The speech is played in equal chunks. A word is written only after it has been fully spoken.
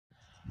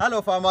Hello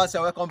farmers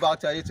and welcome back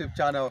to our YouTube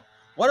channel.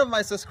 One of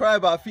my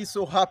subscribers feels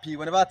so happy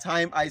whenever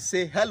time I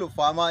say hello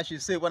farmer. She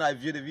say when I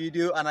view the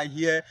video and I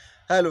hear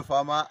hello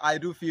farmer, I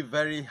do feel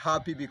very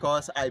happy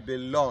because I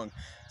belong.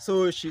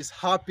 So she's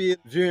happy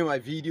viewing my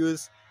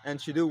videos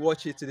and she do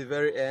watch it to the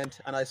very end,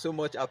 and I so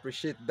much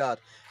appreciate that.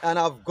 And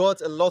I've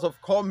got a lot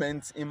of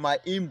comments in my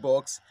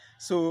inbox.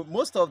 So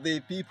most of the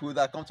people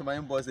that come to my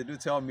inbox, they do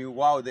tell me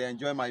wow, they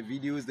enjoy my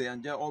videos, they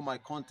enjoy all my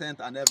content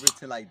and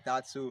everything like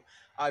that. So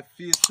I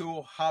feel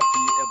so happy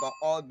about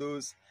all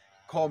those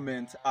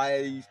comments.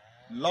 I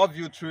love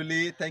you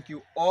truly. Thank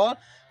you all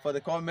for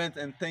the comment,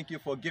 and thank you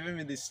for giving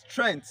me the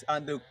strength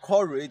and the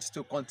courage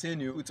to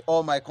continue with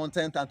all my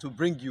content and to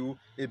bring you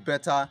a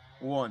better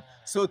one.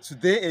 So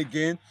today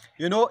again,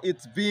 you know,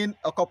 it's been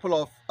a couple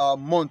of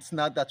months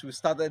now that we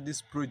started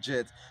this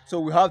project. So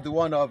we have the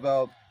one of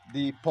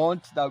the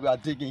pond that we are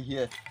digging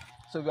here.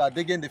 So we are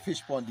digging the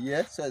fish pond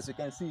here. So as you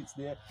can see, it's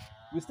there.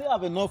 We still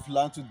have enough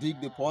land to dig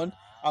the pond,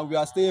 and we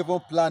are still even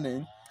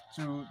planning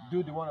to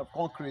do the one of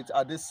concrete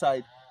at this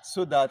side,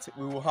 so that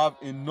we will have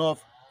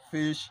enough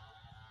fish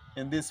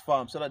in this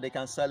farm, so that they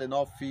can sell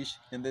enough fish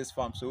in this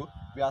farm. So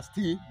we are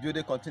still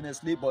building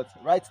continuously, but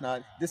right now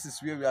this is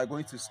where we are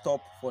going to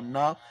stop for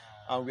now,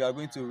 and we are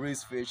going to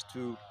raise fish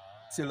till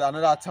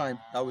another time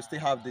that we still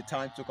have the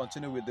time to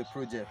continue with the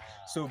project.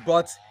 So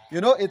but you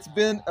know, it's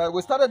been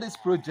we started this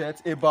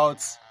project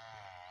about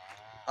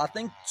I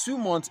think 2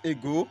 months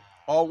ago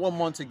or 1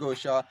 month ago,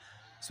 sure.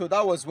 So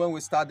that was when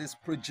we started this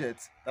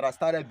project, that I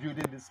started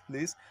building this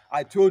place.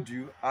 I told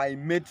you I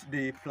made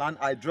the plan,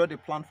 I drew the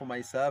plan for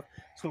myself.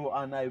 So,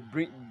 and I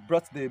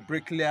brought the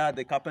bricklayer,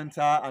 the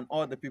carpenter, and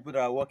all the people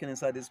that are working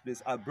inside this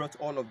place. I brought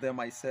all of them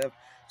myself.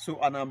 So,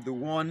 and I'm the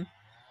one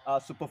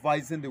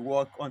supervising the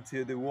work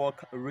until the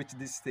work reached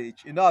this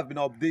stage. You know, I've been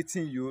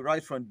updating you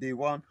right from day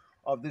one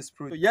of this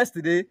project. So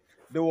yesterday,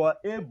 they were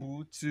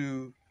able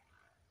to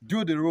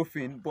do the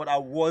roofing, but I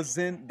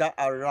wasn't that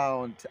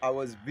around. I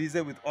was busy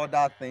with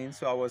other things,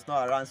 so I was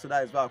not around. So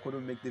that is why I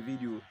couldn't make the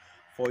video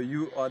for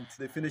you until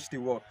they finish the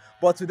work.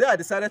 But today I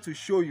decided to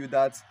show you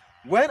that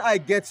when I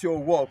get your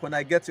work, when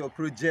I get your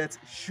project,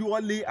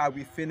 surely I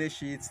will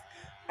finish it.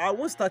 I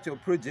won't start your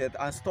project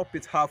and stop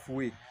it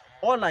halfway.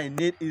 All I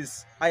need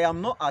is, I am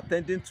not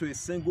attending to a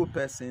single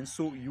person,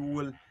 so you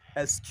will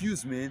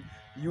excuse me.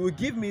 You will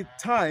give me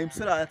time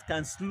so that I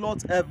can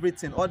slot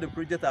everything, all the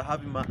projects I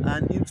have in my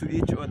hand, into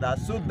each other,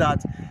 so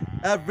that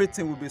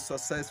everything will be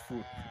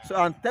successful. So,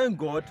 and thank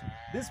God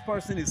this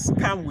person is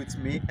calm with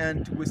me,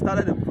 and we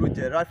started the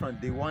project right from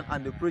day one,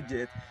 and the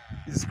project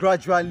is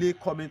gradually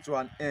coming to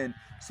an end.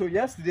 So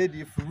yesterday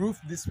they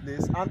roofed this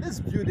place, and this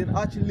building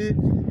actually,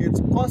 it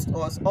cost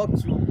us up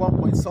to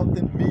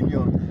 1.something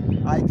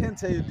million. I can't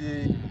tell you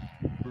the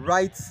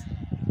right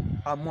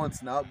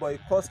amount now, but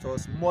it cost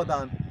us more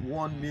than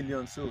 1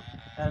 million. So,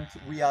 and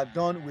we are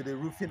done with the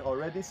roofing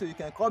already. So you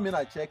can come in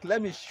and check.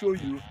 Let me show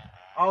you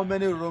how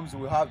many rooms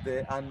we have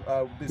there, and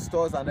the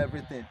stores and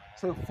everything.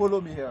 So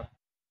follow me here.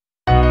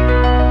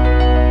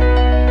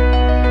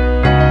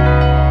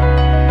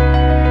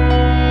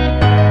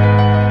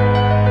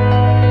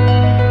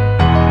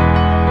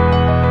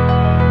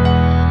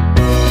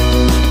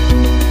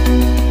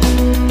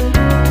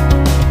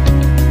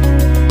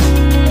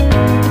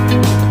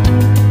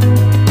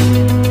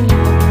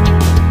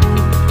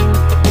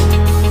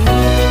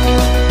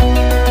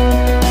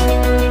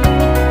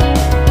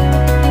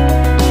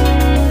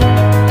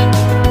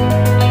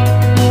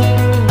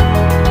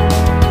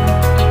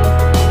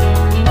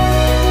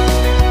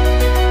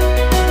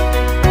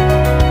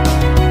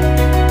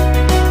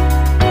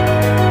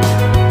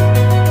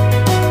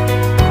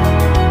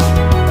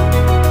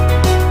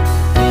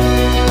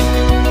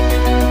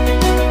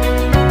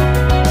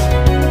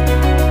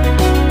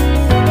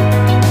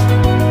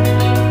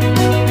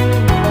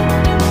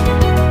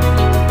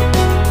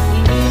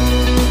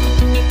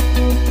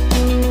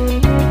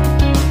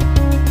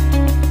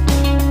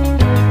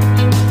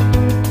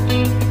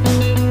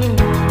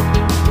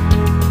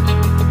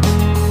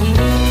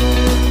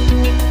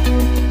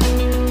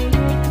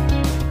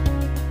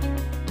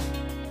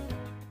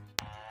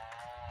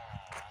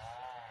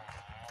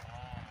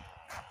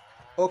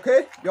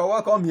 Okay, you're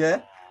welcome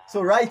here.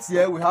 So right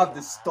here we have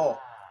the store.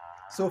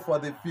 So for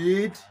the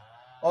feed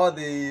or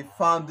the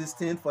farm, this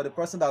thing for the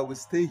person that will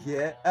stay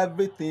here,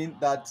 everything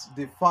that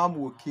the farm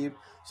will keep,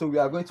 so we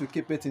are going to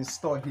keep it in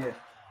store here.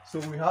 So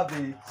we have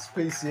the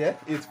space here.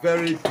 It's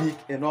very big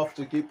enough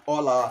to keep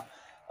all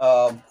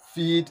our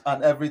feed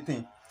and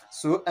everything.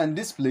 So, and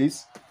this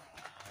place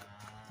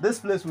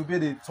will be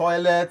the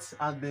toilet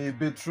and the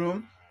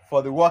bedroom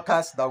for the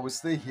workers that will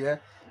stay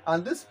here,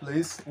 and this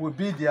place will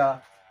be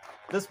the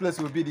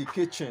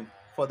kitchen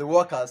for the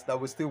workers that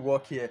will still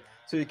work here.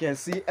 So you can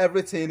see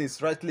everything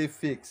is rightly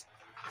fixed.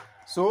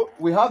 So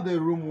we have the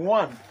room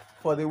 1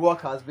 for the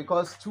workers,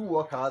 because 2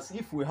 workers,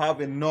 if we have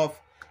enough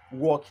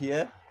work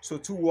here, so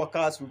 2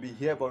 workers will be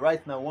here. But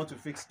right now I want to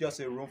fix just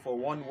a room for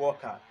 1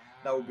 worker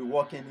that will be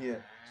working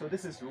here. So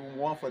this is room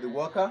 1 for the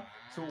worker.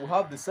 So we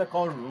have the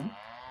second room.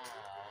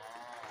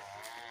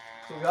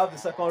 So we have the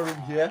second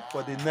room here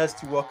for the next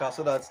two workers,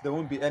 so that there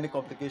won't be any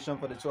complication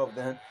for the two of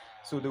them.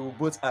 So they will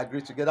both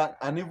agree together.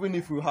 And even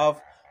if we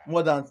have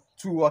more than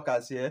two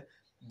workers here,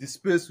 the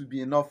space will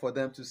be enough for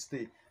them to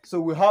stay.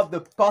 So we have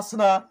the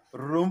personal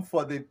room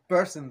for the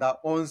person that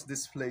owns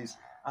this place.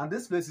 And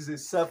this place is a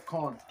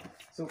self-con.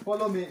 So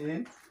follow me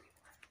in.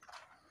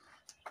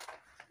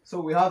 So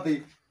we have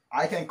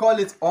I can call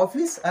it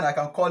office and I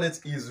can call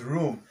it his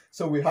room.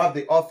 So we have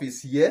the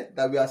office here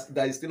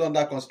that is still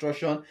under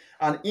construction,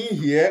 and in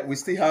here we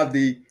still have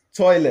the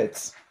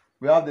toilets.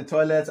 We have the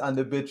toilets and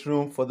the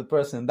bedroom for the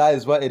person. That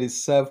is why it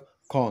is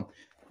self-con.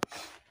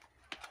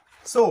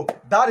 So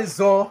that is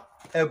all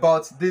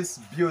about this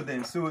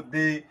building. So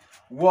the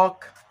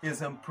work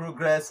is in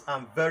progress,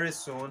 and very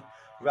soon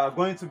we are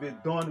going to be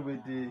done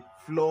with the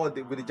floor,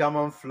 with the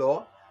German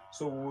floor.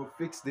 So we will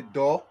fix the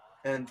door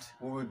and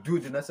we will do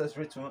the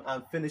necessary to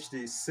and finish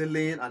the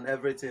ceiling and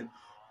everything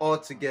all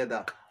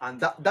together.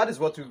 And that is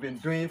what we've been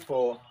doing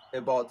for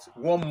about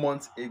 1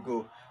 month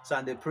ago. So,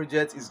 and the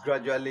project is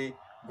gradually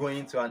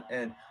going to an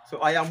end. So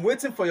I am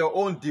waiting for your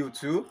own deal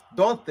too.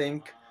 Don't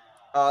think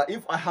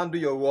if I handle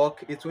your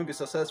work it won't be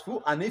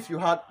successful, and if you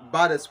had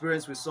bad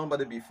experience with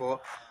somebody before,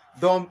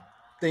 don't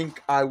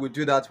think I will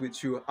do that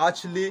with you.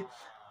 Actually,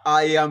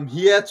 I am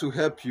here to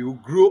help you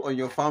grow on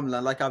your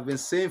farmland, like I've been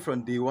saying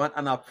from day one,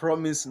 and I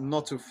promise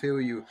not to fail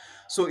you.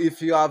 So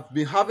if you have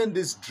been having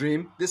this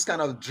dream, this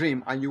kind of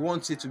dream, and you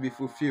want it to be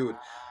fulfilled,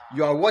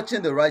 you are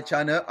watching the right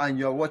channel and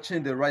you are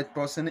watching the right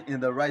person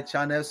in the right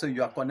channel, so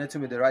you are connecting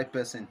with the right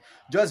person.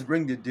 Just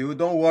bring the deal.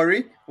 Don't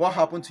worry, what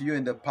happened to you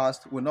in the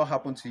past will not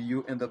happen to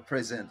you in the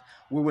present.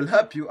 We will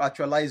help you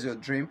actualize your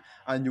dream,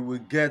 and you will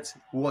get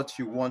what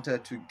you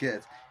wanted to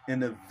get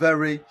in a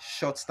very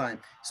short time.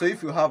 So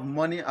if you have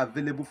money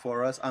available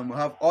for us and we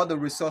have all the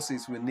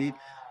resources we need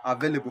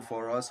available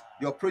for us,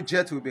 your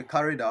project will be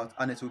carried out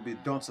and it will be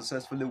done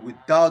successfully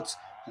without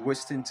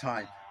wasting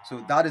time.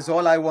 So that is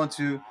all I want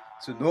to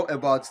know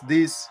about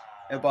this,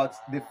 about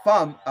the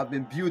farm I've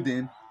been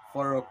building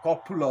for a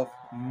couple of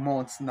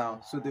months now.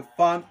 So the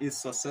farm is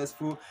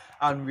successful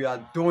and we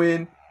are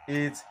doing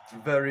it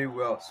very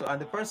well. So, and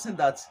the person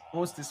that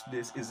owns this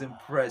place is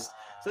impressed.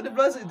 So the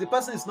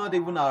person is not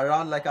even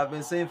around, like I've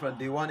been saying from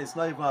day one. It's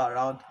not even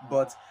around,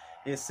 but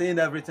he's seeing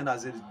everything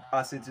as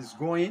it is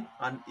going,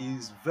 and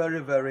is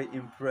very, very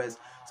impressed.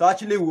 So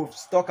actually we've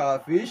stocked our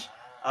fish.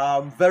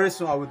 Very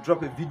soon I will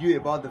drop a video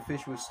about the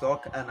fish we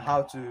stock and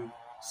how to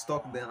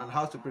stock them and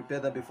how to prepare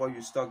them before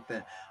you stock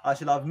them. I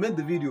should have made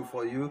the video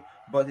for you,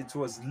 but it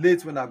was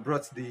late when I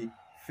brought the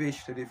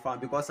fish to the farm,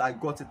 because I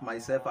got it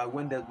myself. I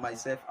went there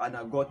myself and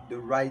I got the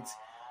right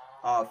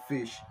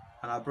fish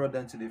and I brought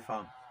them to the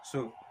farm.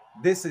 So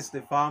this is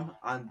the farm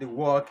and the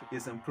work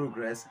is in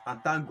progress,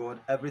 and thank God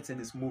everything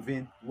is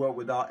moving well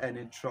without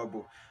any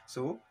trouble.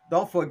 So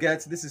don't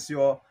forget, this is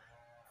your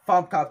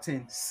farm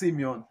captain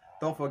Simeon.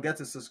 Don't forget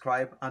to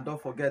subscribe, and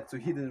don't forget to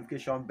hit the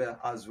notification bell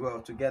as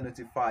well to get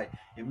notified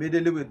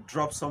immediately we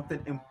drop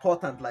something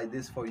important like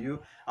this for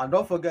you. And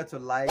don't forget to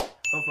like,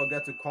 don't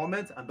forget to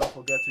comment, and don't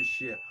forget to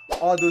share.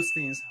 All those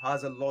things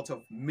has a lot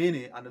of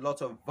meaning and a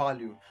lot of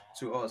value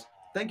to us.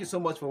 Thank you so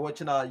much for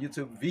watching our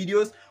YouTube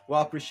videos. We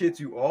appreciate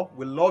you all.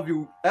 We love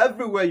you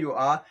everywhere you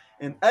are.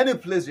 In any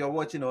place you're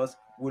watching us,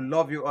 we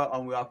love you all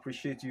and we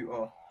appreciate you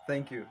all.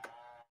 Thank you.